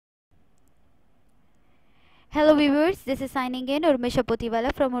Hello viewers, this is signing in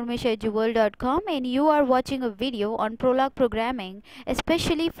Urmisha from urmishaeduworld.com, and you are watching a video on Prolog programming,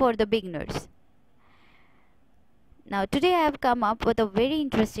 especially for the beginners. Now today I have come up with a very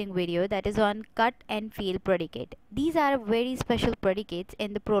interesting video that is on cut and fail predicate. These are very special predicates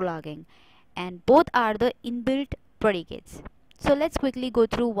in the prologging, and both are the inbuilt predicates. So let's quickly go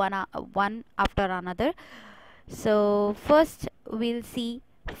through one after another. So first we'll see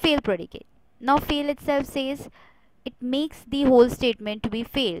fail predicate. Now fail itself says it makes the whole statement to be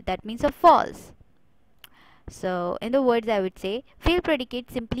fail, that means a false. So in the words I would say, fail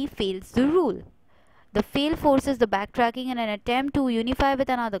predicate simply fails the rule. The fail forces the backtracking in an attempt to unify with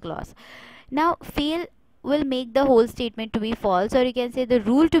another clause. Now fail will make the whole statement to be false, or you can say the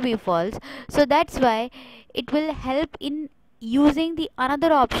rule to be false. So that's why it will help in using the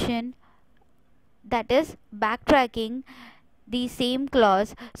another option, that is backtracking the same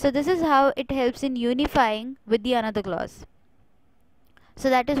clause. So this is how it helps in unifying with the another clause. So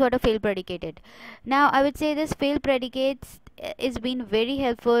that is what a fail predicate is. Now I would say this fail predicates is been very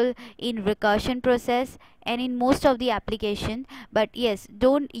helpful in recursion process and in most of the application, but yes,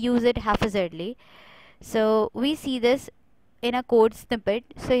 don't use it haphazardly. So we see this in a code snippet.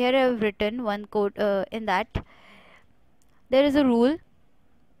 So here I have written one code in that there is a rule.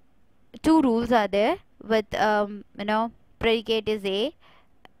 Two rules are there with predicate is a,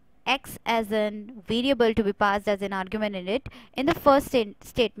 x as an variable to be passed as an argument in it. In the first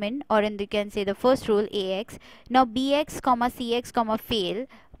statement, or in the, you can say the first rule, ax. Now bx comma cx comma fail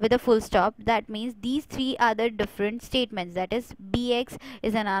with a full stop. That means these three are the different statements. That is bx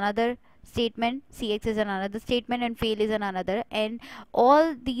is another statement, cx is another statement, and fail is another. And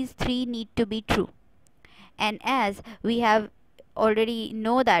all these three need to be true. And as we have already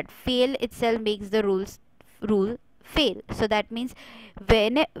know that fail itself makes the rule fail. So that means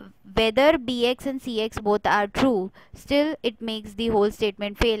whether bx and cx both are true, still it makes the whole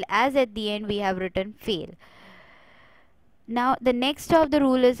statement fail, as at the end we have written fail. Now the next of the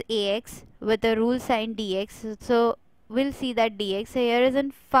rule is ax with a rule sign dx. So we'll see that dx here is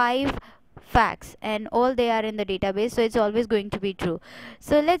in 5 facts and all they are in the database, so it's always going to be true.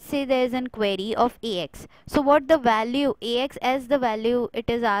 So let's say there is a query of ax. So what the value ax, as the value it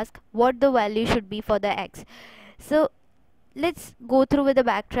is asked what the value should be for the x. So let's go through with the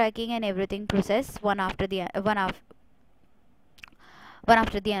backtracking and everything process one after the another.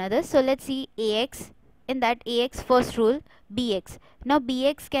 So let's see ax. In that ax first rule, bx. Now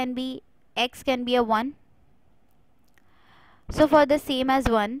bx can be, x can be a 1. So for the same as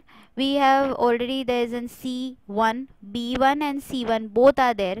 1, we have already there is an c1, b1 and c1 both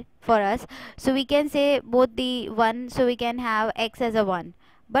are there for us. So we can say both the 1, so we can have x as a 1.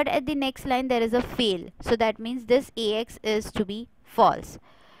 But at the next line there is a fail. So that means this ax is to be false.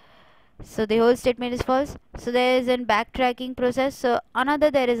 So the whole statement is false. So there is a backtracking process. So another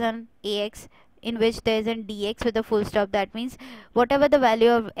there is an ax in which there is an dx with a full stop. That means whatever the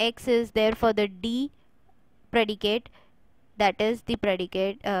value of x is there for the d predicate, that is the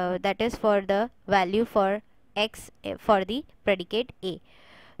predicate that is for the value for x for the predicate a.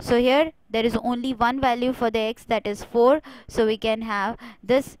 So here there is only one value for the x, that is 4. So we can have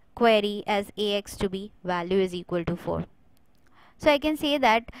this query as ax to be value is equal to 4. So I can say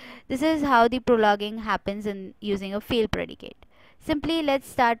that this is how the prologging happens in using a fail predicate. Simply let's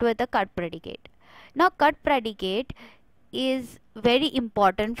start with a cut predicate. Now cut predicate is very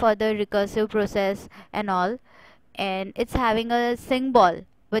important for the recursive process and all, and it's having a symbol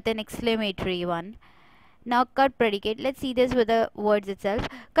with an exclamatory one. Now cut predicate, let's see this with the words itself.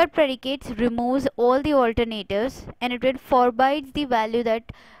 Cut predicates removes all the alternatives and it forbids the value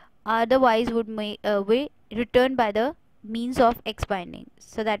that otherwise would be returned by the means of x binding.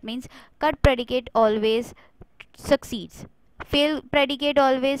 So that means cut predicate always succeeds, fail predicate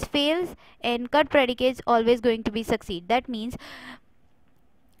always fails, and cut predicate is always going to be succeed. That means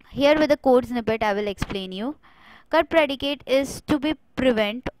here with the code snippet I will explain you. Cut predicate is to be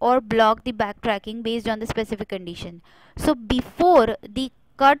prevent or block the backtracking based on the specific condition. So before the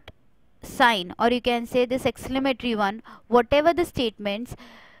cut sign, or you can say this exclamatory one, whatever the statements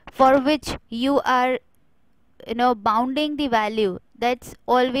for which you are bounding the value, that's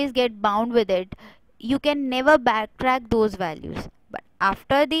always get bound with it. You can never backtrack those values. But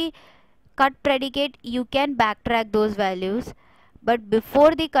after the cut predicate you can backtrack those values, but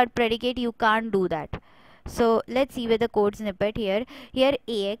before the cut predicate you can't do that. So let's see with the code snippet here. Here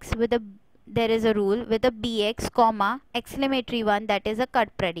ax with a, there is a rule with a bx comma exclamatory one, that is a cut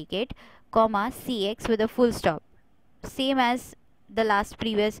predicate, comma cx with a full stop, same as the last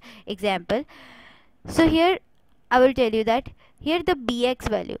previous example. So here I will tell you that here the bx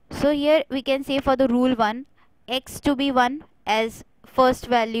value. So here we can say for the rule 1 x to be 1 as first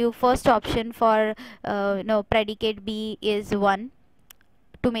value, first option for predicate b is 1,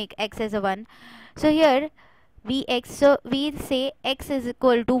 to make x as a 1. So here so we'll say x is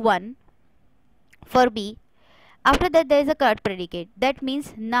equal to 1 for b. After that there is a cut predicate. That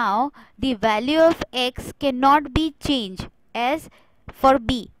means now the value of x cannot be changed as for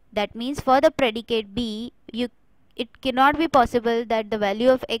b. That means for the predicate b, it cannot be possible that the value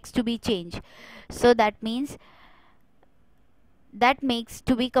of x to be changed. So that means that makes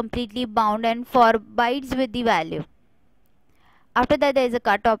to be completely bound and for bytes with the value. After that there is a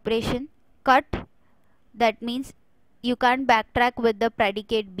cut operation. Cut, that means you can't backtrack with the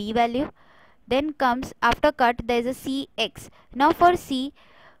predicate b value. Then comes after cut there is a cx. Now for c,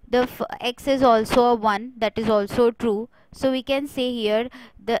 the x is also a 1, that is also true. So we can say here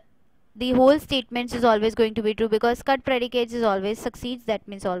the whole statement is always going to be true, because cut predicates is always succeeds, that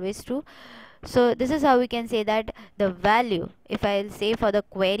means always true. So this is how we can say that the value, if I'll say for the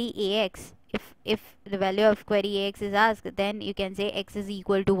query ax, if the value of query ax is asked, then you can say x is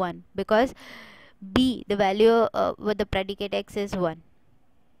equal to 1, because b, the value with the predicate x is 1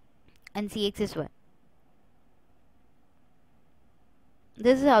 and cx is 1.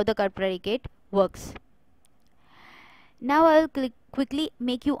 This is how the cut predicate works. Now I will quickly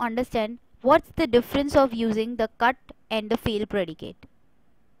make you understand what's the difference of using the cut and the fail predicate.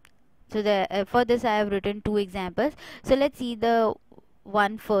 So for this I have written two examples. So let's see the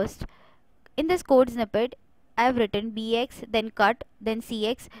one first. In this code snippet I have written bx, then cut, then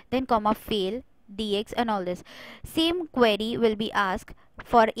cx, then comma fail, dx, and all this. Same query will be asked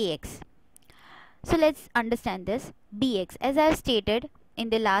for ax. So let's understand this. Bx, as I have stated in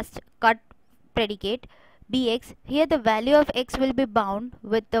the last cut predicate, bx, here the value of x will be bound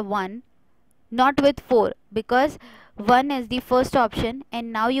with the 1, not with 4, because 1 is the first option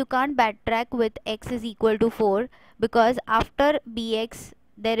and now you can't backtrack with x is equal to 4, because after bx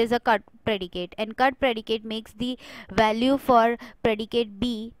there is a cut predicate, and cut predicate makes the value for predicate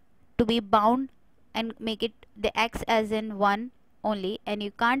b to be bound and make it the x as in 1 only, and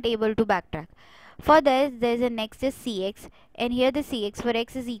you can't able to backtrack. For this there is a next is cx, and here the cx for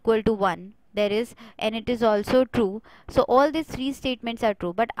x is equal to 1 there is, and it is also true. So all these three statements are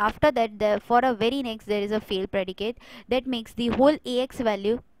true, but after that for a very next there is a fail predicate that makes the whole ax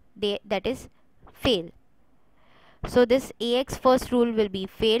value that is fail. So this ax first rule will be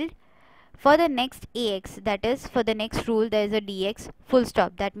failed. For the next ax, that is for the next rule, there is a dx full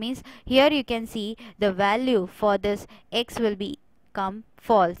stop. That means here you can see the value for this x will become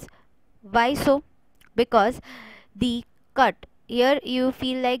false. Why so? Because the cut, here you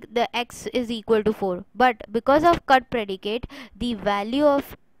feel like the x is equal to 4, but because of cut predicate the value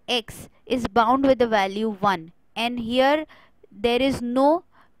of x is bound with the value 1, and here there is no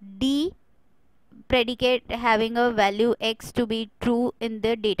d predicate having a value x to be true in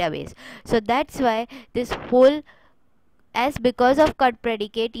the database. So that's why this whole, as because of cut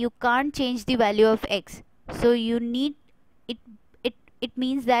predicate you can't change the value of x, so you need it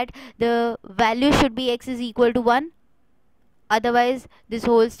means that the value should be x is equal to 1, otherwise this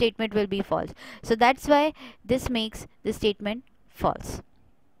whole statement will be false. So that's why this makes the statement false.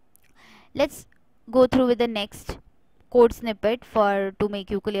 Let's go through with the next code snippet to make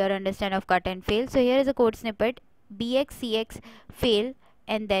you clear understand of cut and fail. So here is a code snippet: bx, cx, fail,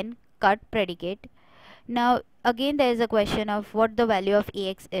 and then cut predicate. Now again there is a question of what the value of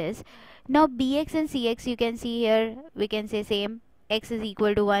ax is. Now bx and cx, you can see here we can say same, x is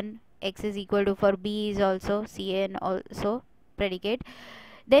equal to 1, x is equal to, for b is also c and also predicate.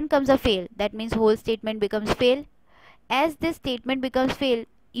 Then comes a fail, that means whole statement becomes fail. As this statement becomes fail,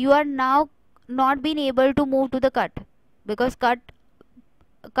 you are now not been able to move to the cut, because cut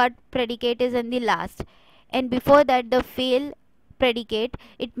predicate is in the last, and before that the fail predicate,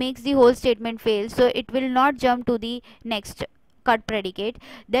 it makes the whole statement fail, so it will not jump to the next cut predicate.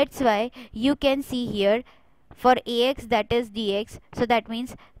 That's why you can see here for ax that is dx, so that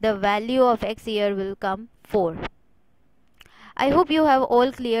means the value of x here will come 4. I hope you have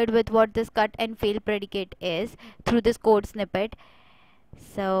all cleared with what this cut and fail predicate is through this code snippet.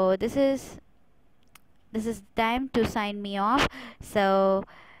 So this is time to sign me off. So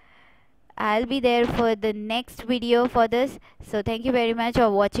I'll be there for the next video for this. So thank you very much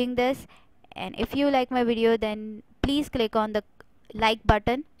for watching this, and if you like my video then please click on the like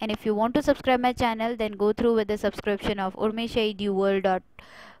button, and if you want to subscribe my channel then go through with the subscription of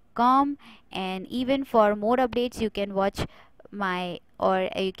urmishaeduworld.com, and even for more updates you can watch you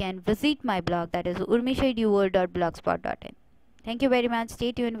can visit my blog, that is urmishaeduworld.blogspot.in. Thank you very much.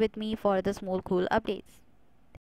 Stay tuned with me for the small cool updates.